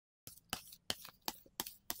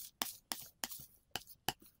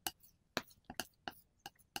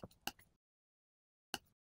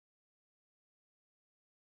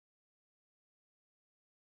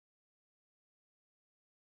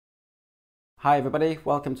Hi everybody,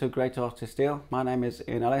 welcome to Great Artist Steel. My name is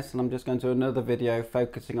Ian Ellis and I'm just going to do another video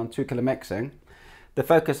focusing on two colour mixing. The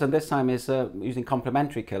focus on this time is using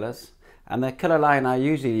complementary colours, and the colour line I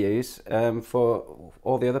usually use for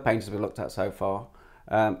all the other paintings we've looked at so far.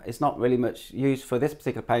 It's not really much used for this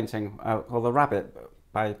particular painting called The Rabbit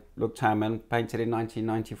by Luc Tuymans, painted in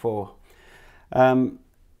 1994.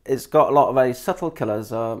 It's got a lot of very subtle colours,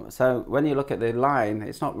 so when you look at the line,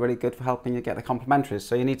 it's not really good for helping you get the complementaries.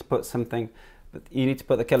 So you need to put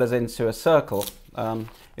the colours into a circle.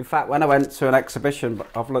 In fact, when I went to an exhibition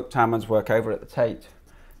of Luc Tuymans' work over at the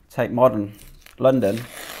Tate Modern, London,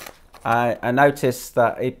 I noticed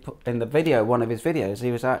that in the video, one of his videos,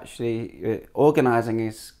 he was actually organising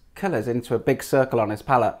his colours into a big circle on his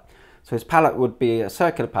palette. So his palette would be a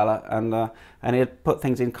circular palette, and he'd put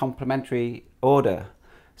things in complementary order.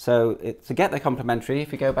 So to get the complementary,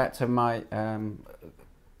 if you go back to my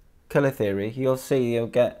colour theory, you'll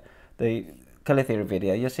get the colour theory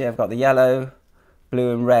video. You'll see I've got the yellow,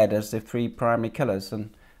 blue and red as the three primary colours.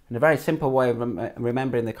 And a very simple way of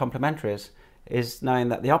remembering the complementaries is knowing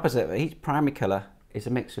that the opposite of each primary colour is a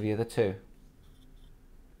mix of the other two.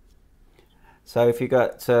 So if you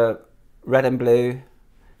got red and blue,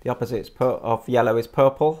 the opposite of yellow is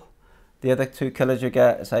purple. The other two colours you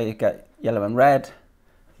get, say you get yellow and red,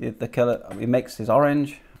 the colour we mix is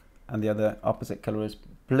orange, and the other opposite colour is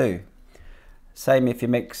blue. Same if you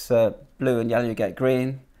mix blue and yellow, you get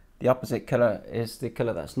green. The opposite colour is the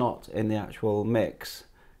colour that's not in the actual mix,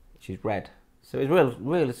 which is red. So it's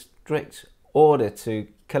real strict order to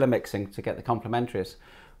colour mixing to get the complementaries.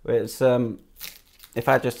 It's, if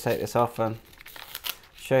I just take this off and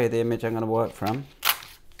show you the image I'm going to work from.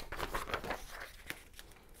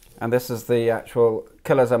 And this is the actual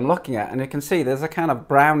colours I'm looking at, and you can see there's a kind of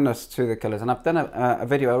brownness to the colours, and I've done a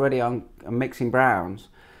video already on mixing browns,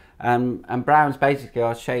 and browns basically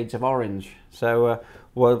are shades of orange. So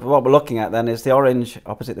what we're looking at then is the orange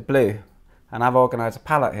opposite the blue, and I've organised a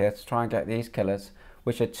palette here to try and get these colours,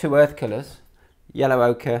 which are two earth colours, yellow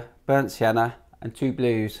ochre, burnt sienna, and two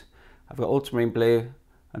blues. I've got ultramarine blue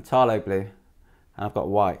and phthalo blue, and I've got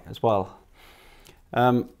white as well.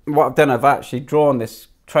 What I've done, I've actually drawn this,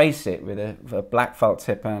 trace it with a black felt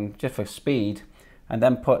tip and just for speed, and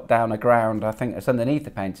then put down a ground. I think it's underneath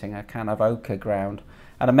the painting, a kind of ochre ground,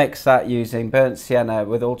 and I mix that using burnt sienna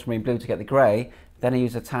with ultramarine blue to get the grey. Then I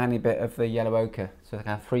use a tiny bit of the yellow ochre, so I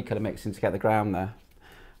have three colour mixing to get the ground there.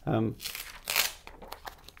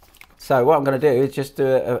 So what I'm going to do is just do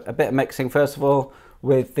a bit of mixing first of all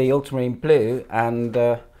with the ultramarine blue and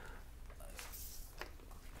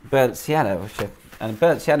burnt sienna, and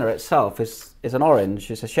burnt sienna itself is an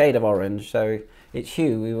orange. It's a shade of orange, so its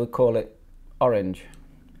hue we would call it orange.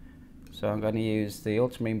 So I'm going to use the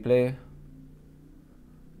ultramarine blue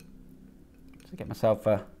to get myself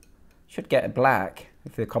should get a black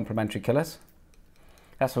with the complementary colours.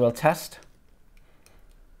 That's a real test.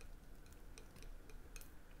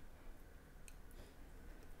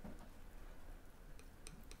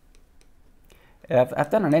 I've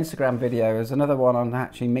done an Instagram video. There's another one on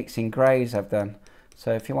actually mixing greys I've done.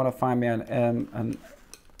 So if you want to find me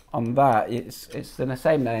on that, it's in the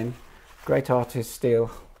same name, Great Artist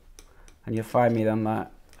Steel, and you'll find me on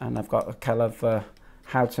that. And I've got a colour of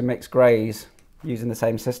how to mix greys using the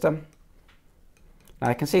same system. Now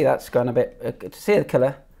I can see that's gone a bit, to see the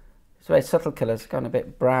colour, it's a very subtle colour, it's gone a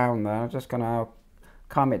bit brown there. I'm just going to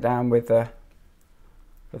calm it down with the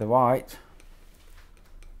white.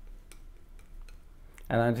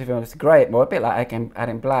 And if you want to grey it more, a bit like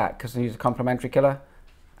adding black, because I use a complementary colour,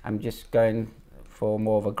 I'm just going for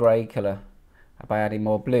more of a grey colour by adding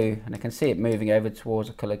more blue, and I can see it moving over towards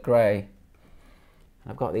a colour grey.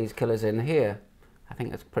 I've got these colours in here. I think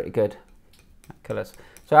that's pretty good colours.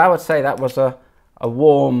 So I would say that was a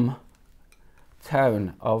warm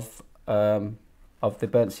tone of the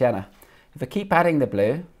burnt sienna. If I keep adding the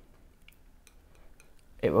blue,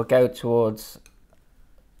 it will go towards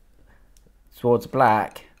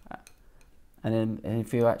black, and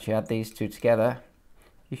if you actually add these two together,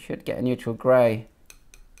 you should get a neutral grey,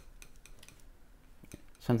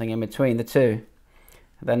 something in between the two.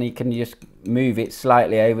 Then you can just move it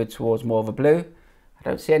slightly over towards more of a blue. I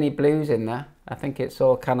don't see any blues in there. I think it's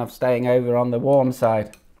all kind of staying over on the warm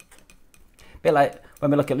side. A bit like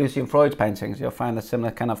when we look at Lucian Freud's paintings, you'll find a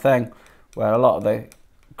similar kind of thing, where a lot of the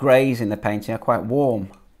greys in the painting are quite warm.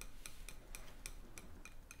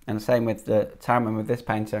 And the same with the Tuymans with this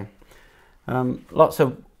painting. Lots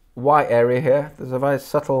of white area here. There's a very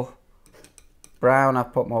subtle brown.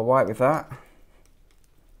 I've put more white with that.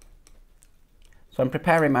 So I'm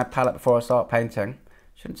preparing my palette before I start painting.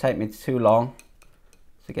 Shouldn't take me too long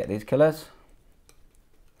to get these colours.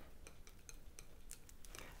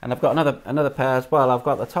 And I've got another pair as well. I've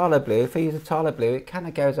got the phthalo blue. If I use a phthalo blue, it kind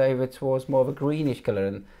of goes over towards more of a greenish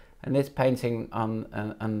colour. And this painting on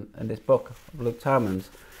this book of Luc Tuymans,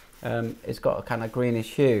 it's got a kind of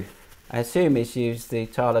greenish hue. I assume he's used the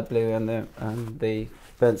phthalo blue and the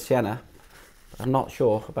burnt sienna. I'm not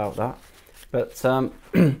sure about that. But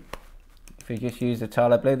if you just use the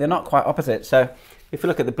phthalo blue, they're not quite opposite. So if you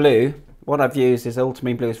look at the blue, what I've used is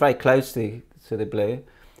ultramarine blue. It's very close to the blue.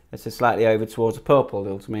 It's just slightly over towards the purple,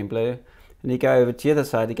 the ultramarine blue. And you go over to the other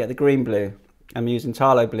side, you get the green blue. I'm using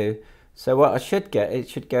phthalo blue. So what I should get, it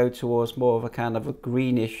should go towards more of a kind of a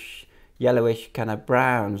greenish, yellowish kind of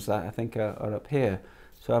browns that I think are up here.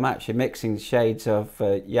 So I'm actually mixing shades of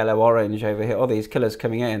yellow, orange over here, all these colours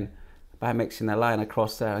coming in by mixing the line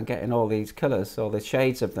across there and getting all these colours, all the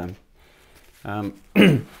shades of them.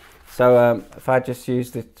 So if I just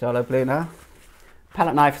use the phthalo blue now.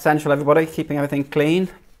 Palette knife essential, everybody, keeping everything clean.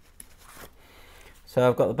 So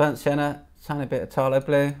I've got the burnt sienna, tiny bit of phthalo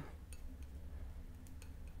blue.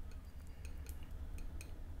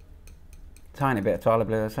 Tiny bit of phthalo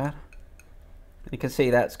blue, as I said. You can see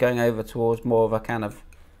that's going over towards more of a kind of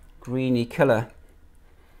greeny colour.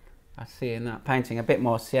 I see in that painting a bit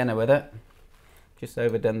more sienna with it. Just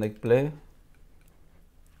overdone the blue.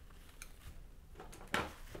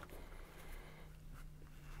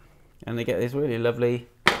 And they get these really lovely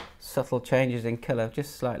subtle changes in colour,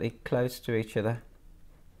 just slightly close to each other.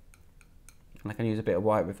 And I can use a bit of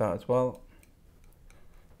white with that as well.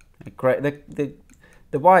 Great.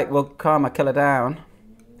 The white will calm my colour down.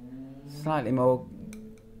 Slightly more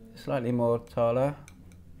phthalo.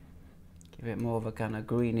 Give it more of a kind of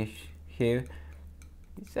greenish hue.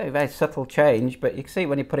 It's a very subtle change, but you can see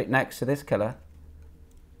when you put it next to this colour,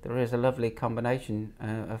 there is a lovely combination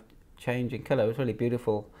of change in colour. It's really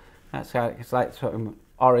beautiful. That's how it's like sort of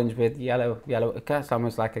orange with yellow. It's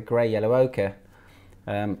almost like a grey yellow ochre.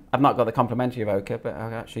 I've not got the complementary of ochre, but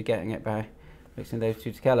I'm actually getting it by mixing those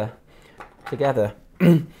two together.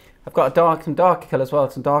 I've got some darker colour as well,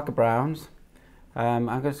 some darker browns.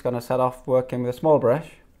 I'm just going to set off working with a small brush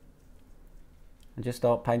and just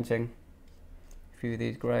start painting a few of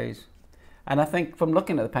these greys. And I think from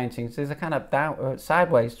looking at the paintings, there's a kind of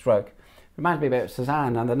sideways stroke. Reminds me a bit of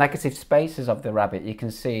Cezanne, and the negative spaces of the rabbit you can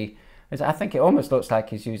see. I think it almost looks like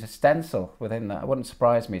he's used a stencil within that. It wouldn't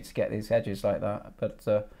surprise me to get these edges like that.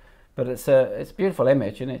 But it's a beautiful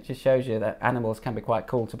image, and it just shows you that animals can be quite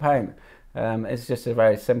cool to paint. It's just a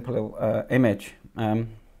very simple image.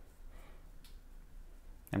 I'm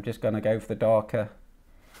just going to go for the darker.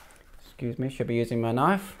 Excuse me, should be using my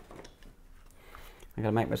knife. I'm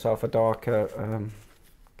going to make myself a darker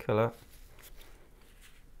colour.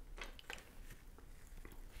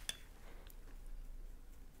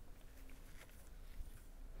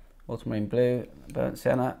 Ultramarine blue, burnt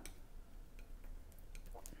sienna.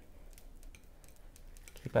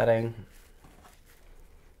 Keep adding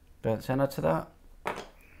burnt sienna to that.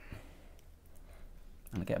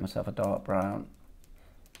 And get myself a dark brown.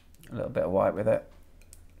 A little bit of white with it.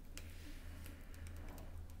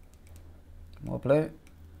 More blue.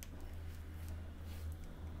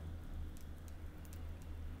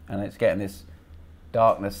 And it's getting this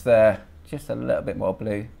darkness there. Just a little bit more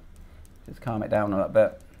blue. Just calm it down a little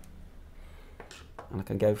bit. And I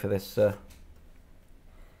can go for this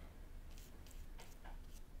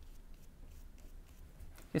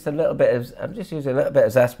just a little bit of, I'm just using a little bit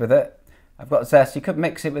of zest with it. I've got zest. You could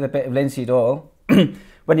mix it with a bit of linseed oil.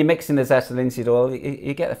 When you're mixing the zest and linseed oil,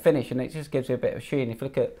 you get a finish, and it just gives you a bit of sheen. If you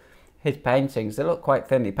look at his paintings, they look quite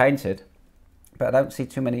thinly painted, but I don't see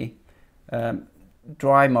too many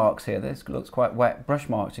dry marks here. This looks quite wet brush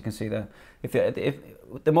marks. You can see there. If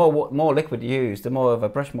the more liquid you use, the more of a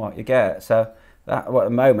brush mark you get. So that, at the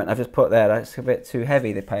moment, I've just put there, that's a bit too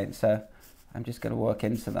heavy, the paint. So I'm just going to work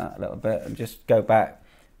into that a little bit and just go back.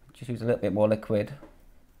 Just use a little bit more liquid.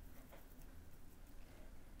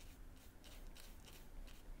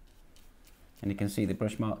 And you can see the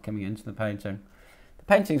brush mark coming into the painting. The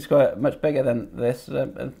painting's quite much bigger than this,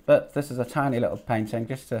 but this is a tiny little painting,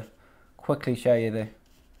 just to quickly show you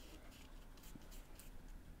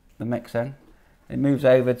the mixing. It moves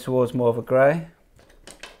over towards more of a grey.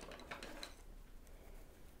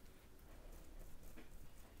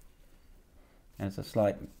 There's a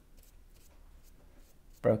slight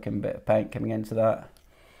broken bit of paint coming into that,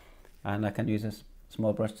 and I can use a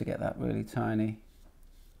small brush to get that really tiny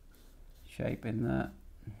shape in there.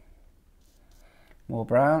 More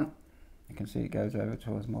brown. You can see it goes over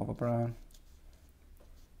towards more of a brown.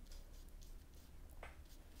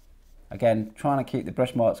 Again, trying to keep the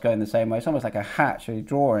brush marks going the same way. It's almost like a hatch you're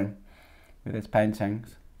drawing with his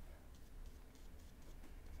paintings.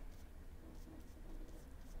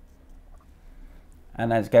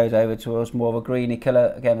 and then it goes over towards more of a greeny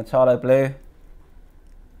colour, again the phthalo blue.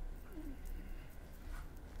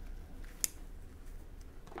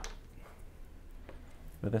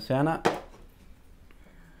 With the sienna.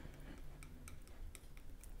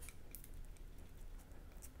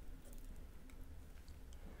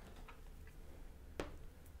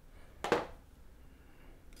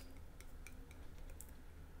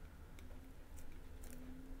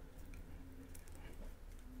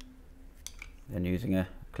 Then using a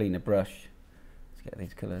cleaner brush to get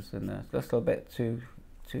these colours in there. It's just a little bit too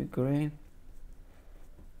green,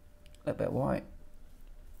 a little bit white.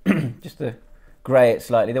 Just to grey it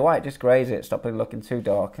slightly. The white just greys it, stop it looking too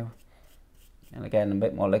dark. And again, a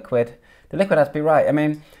bit more liquid. The liquid has to be right. I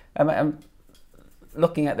mean, I'm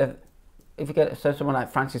looking at the, if you get someone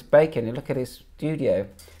like Francis Bacon, you look at his studio,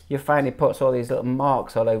 you find he puts all these little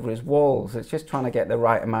marks all over his walls. It's just trying to get the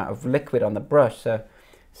right amount of liquid on the brush. So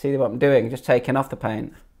see what I'm doing, just taking off the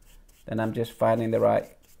paint, then I'm just finding the right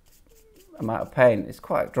amount of paint. It's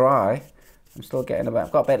quite dry. I'm still getting about,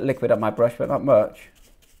 I've got a bit of liquid on my brush, but not much.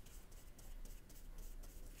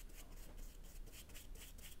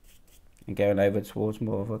 And going over towards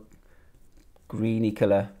more of a greeny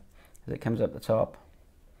colour as it comes up the top.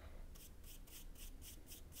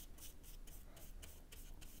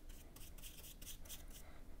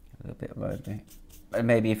 A little bit of maybe. And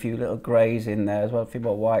maybe a few little greys in there as well, a few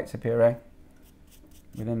more whites appearing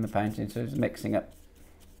within the painting, so just mixing up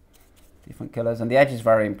different colours. And the edge is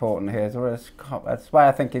very important here, so that's why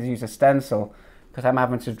I think is use a stencil, because I'm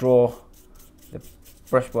having to draw the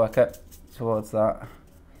brushwork up towards that.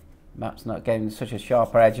 Perhaps not getting such a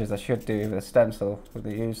sharper edge as I should do with a stencil, would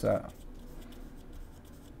they use that.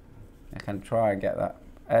 I can try and get that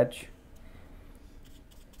edge.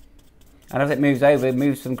 And as it moves over, it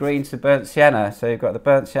moves from green to burnt sienna. So you've got the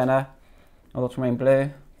burnt sienna, ultramarine blue.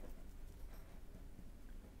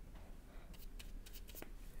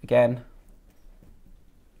 Again,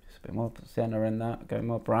 just a bit more sienna in that, going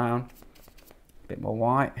more brown, a bit more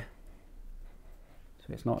white.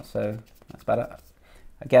 So it's not so, that's better.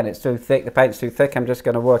 Again, it's too thick, the paint's too thick. I'm just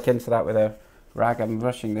going to work into that with a rag. I'm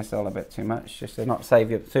rushing this all a bit too much, just to not save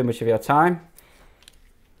you too much of your time.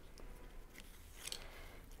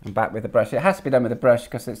 And back with the brush. It has to be done with the brush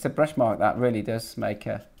because it's the brush mark that really does make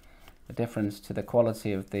a difference to the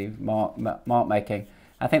quality of the mark making.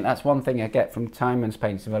 I think that's one thing I get from Tuymans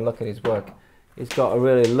paints. If I look at his work, he's got a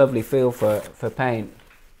really lovely feel for paint.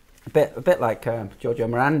 A bit like Giorgio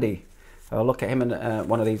Morandi. I'll look at him in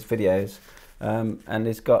one of these videos, and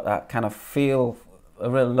he's got that kind of feel, a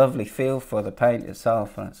real lovely feel for the paint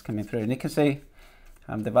itself when it's coming through. And you can see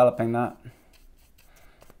I'm developing that.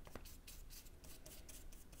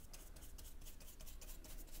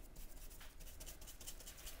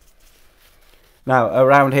 Now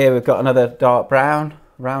around here we've got another dark brown,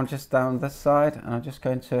 around just down this side, and I'm just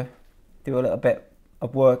going to do a little bit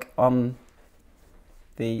of work on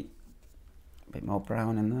the, a bit more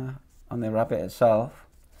brown in there, on the rabbit itself.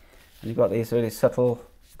 And you've got these really subtle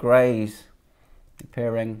greys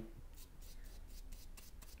appearing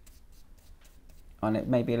on it,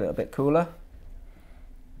 maybe a little bit cooler.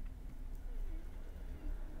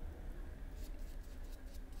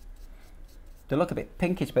 They look a bit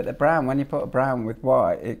pinkish, but the brown, when you put a brown with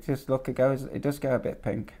white, it just it does go a bit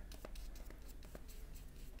pink.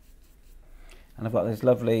 And I've got this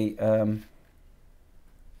lovely kind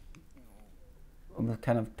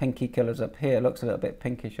of pinky colours up here. It looks a little bit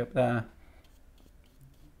pinkish up there.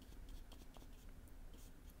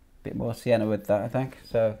 A bit more sienna with that, I think.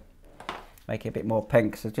 So make it a bit more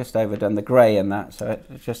pink. So just overdone the grey in that, so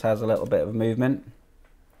it just has a little bit of movement.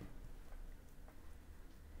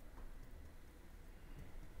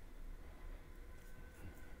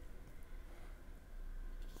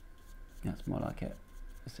 That's more like it.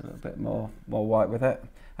 Just a little bit more white with it.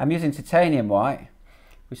 I'm using titanium white,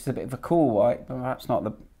 which is a bit of a cool white, but perhaps not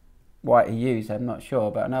the white he used, I'm not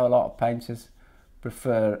sure. But I know a lot of painters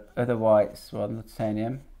prefer other whites rather than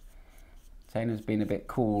titanium. Titanium's been a bit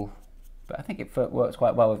cool, but I think it works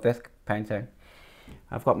quite well with this painting.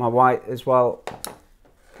 I've got my white as well,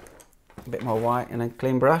 a bit more white in a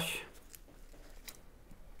clean brush.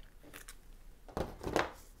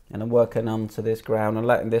 And I'm working onto this ground and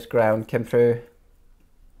letting this ground come through.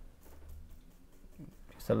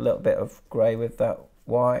 Just a little bit of grey with that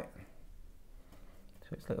white. So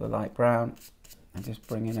it's a little light brown. And just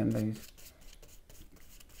bringing in these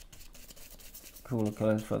cooler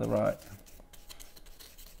colours for the right.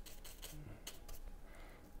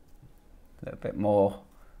 A little bit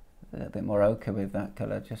more ochre with that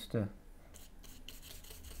colour, just to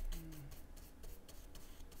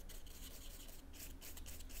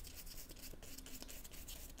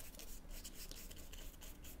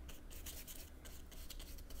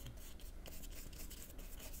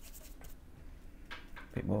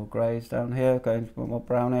more greys down here, going a bit more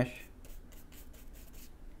brownish.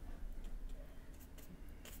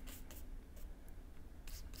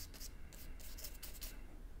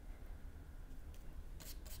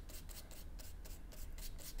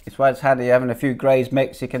 It's why it's handy having a few greys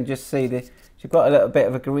mixed. You can just see you've got a little bit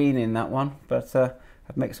of a green in that one, but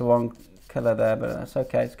I've mixed the one colour there, but that's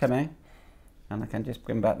okay, it's coming. And I can just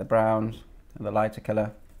bring back the browns and the lighter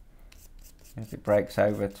colour as it breaks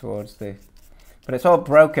over towards the... But it's all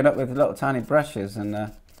broken up with little tiny brushes and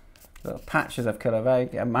little patches of colour.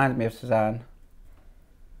 It reminds me of Cezanne.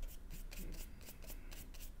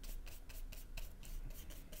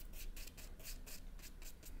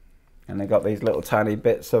 And they've got these little tiny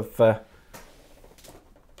bits of... I've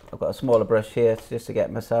got a smaller brush here just to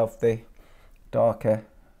get myself the darker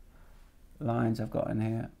lines I've got in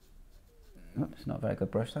here. Oops, it's not a very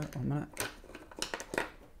good brush that, 1 minute.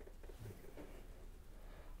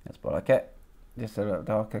 That's what I like it. Just a little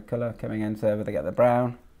darker colour coming into where they get the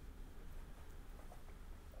brown.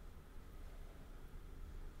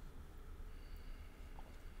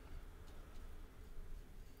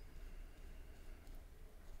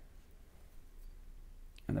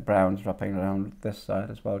 And the brown's dropping around this side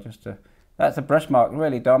as well, just to... That's the brush mark,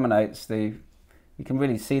 really dominates the... You can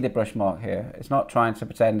really see the brush mark here. It's not trying to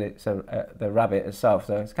pretend it's the rabbit itself,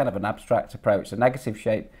 so it's kind of an abstract approach. The negative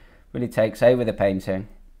shape really takes over the painting.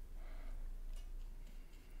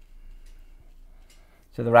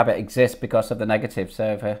 So the rabbit exists because of the negative.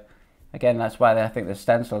 So again, that's why I think the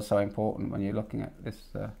stencil is so important when you're looking at this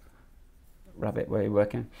rabbit where you're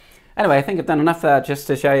working. Anyway, I think I've done enough there just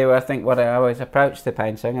to show you, I think, what I always approach the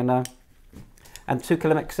painting. And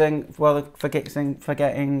two-colour mixing, well,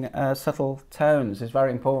 forgetting subtle tones is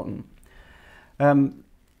very important. I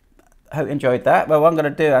hope you enjoyed that. Well, what I'm going to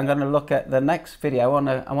do, I'm going to look at the next video.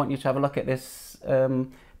 I want you to have a look at this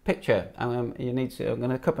picture. I'm going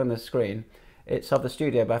to cup on the screen. It's of the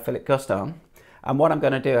studio by Philip Guston. And what I'm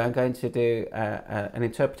going to do, I'm going to do an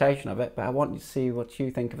interpretation of it, but I want you to see what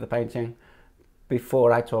you think of the painting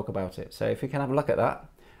before I talk about it. So if you can have a look at that,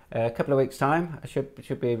 a couple of weeks' time,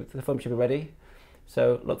 the film should be ready.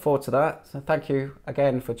 So look forward to that. So thank you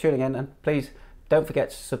again for tuning in, and please don't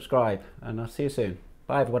forget to subscribe, and I'll see you soon.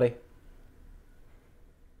 Bye everybody.